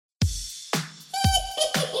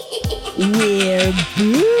We're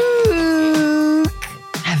Book.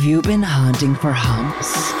 Have you been hunting for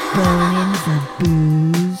humps? Boning for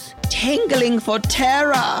booze. Tingling for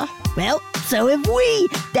terror? Well, so have we.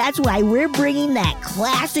 That's why we're bringing that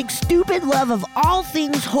classic stupid love of all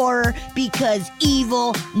things horror, because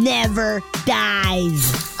evil never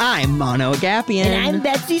dies. I'm Mono Agapian. And I'm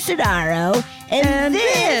Betsy Sodaro. And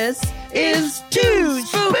this is Too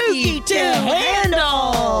Spooky to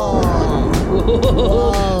Handle.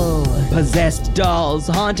 Whoa. Possessed dolls,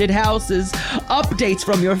 haunted houses, updates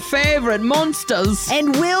from your favorite monsters.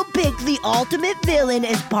 And we'll pick the ultimate villain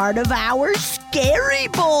as part of our Scary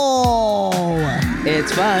Bowl.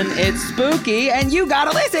 It's fun, it's spooky, and you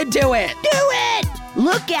gotta listen to it. Do it!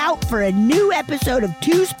 Look out for a new episode of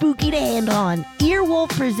Too Spooky to Handle on Earwolf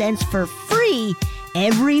Presents for free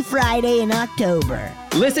every Friday in October.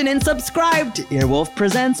 Listen and subscribe to Earwolf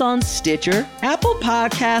Presents on Stitcher, Apple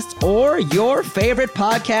Podcasts, or your favorite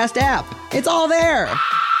podcast app. It's all there.